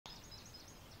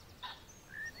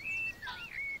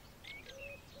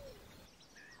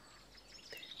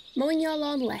Mowing your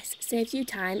lawn less saves you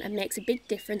time and makes a big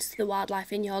difference to the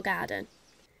wildlife in your garden.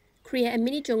 Create a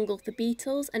mini jungle for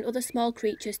beetles and other small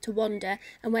creatures to wander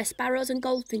and where sparrows and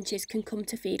goldfinches can come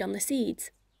to feed on the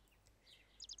seeds.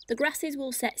 The grasses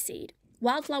will set seed,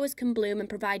 wildflowers can bloom and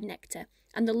provide nectar,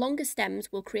 and the longer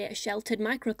stems will create a sheltered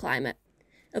microclimate.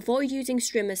 Avoid using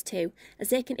strimmers too, as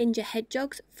they can injure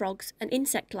hedgehogs, frogs and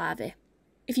insect larvae.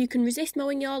 If you can resist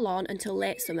mowing your lawn until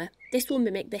late summer, this will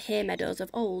mimic the hay meadows of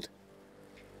old.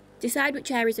 Decide which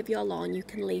areas of your lawn you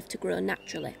can leave to grow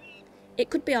naturally.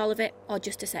 It could be all of it or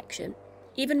just a section.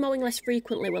 Even mowing less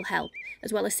frequently will help,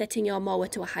 as well as setting your mower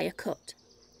to a higher cut.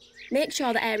 Make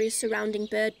sure that areas surrounding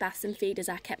bird baths and feeders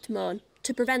are kept mown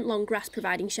to prevent long grass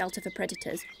providing shelter for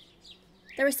predators.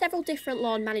 There are several different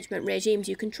lawn management regimes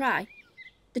you can try.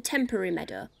 The temporary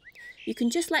meadow. You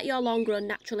can just let your lawn grow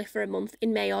naturally for a month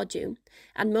in May or June,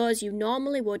 and mow as you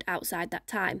normally would outside that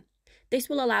time. This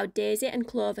will allow daisy and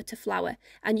clover to flower,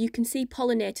 and you can see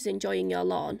pollinators enjoying your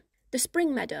lawn. The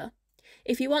spring meadow.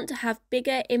 If you want to have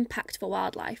bigger impact for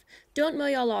wildlife, don't mow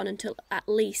your lawn until at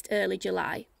least early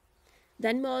July.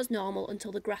 Then mow as normal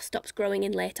until the grass stops growing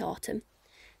in late autumn.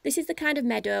 This is the kind of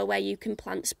meadow where you can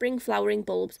plant spring flowering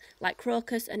bulbs like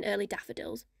crocus and early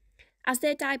daffodils. As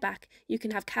they die back, you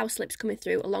can have cowslips coming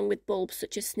through along with bulbs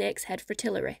such as snake's head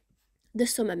fritillary. The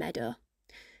summer meadow.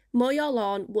 Mow your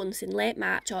lawn once in late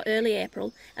March or early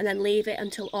April and then leave it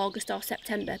until August or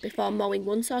September before mowing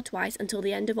once or twice until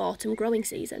the end of autumn growing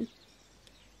season.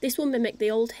 This will mimic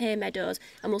the old hay meadows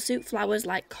and will suit flowers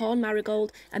like corn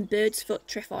marigold and bird's foot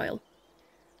trefoil.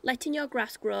 Letting your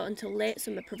grass grow until late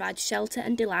summer provides shelter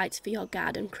and delights for your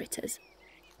garden critters.